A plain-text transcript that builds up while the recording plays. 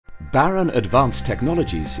Baran Advanced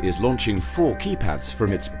Technologies is launching 4 keypads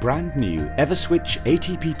from its brand new Everswitch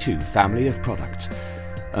ATP2 family of products.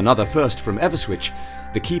 Another first from Everswitch,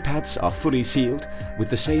 the keypads are fully sealed with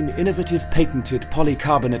the same innovative patented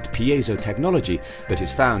polycarbonate piezo technology that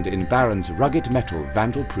is found in Baran's rugged metal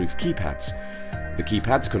vandal-proof keypads. The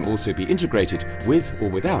keypads can also be integrated with or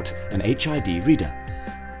without an HID reader.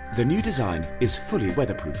 The new design is fully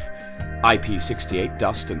weatherproof, IP68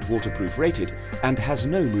 dust and waterproof rated, and has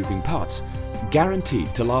no moving parts,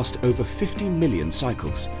 guaranteed to last over 50 million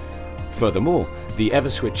cycles. Furthermore, the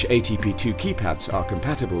Everswitch ATP2 keypads are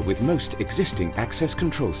compatible with most existing access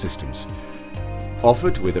control systems.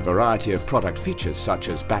 Offered with a variety of product features such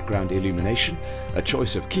as background illumination, a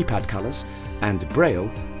choice of keypad colors, and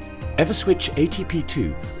Braille, Everswitch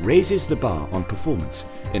ATP2 raises the bar on performance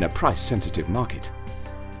in a price-sensitive market.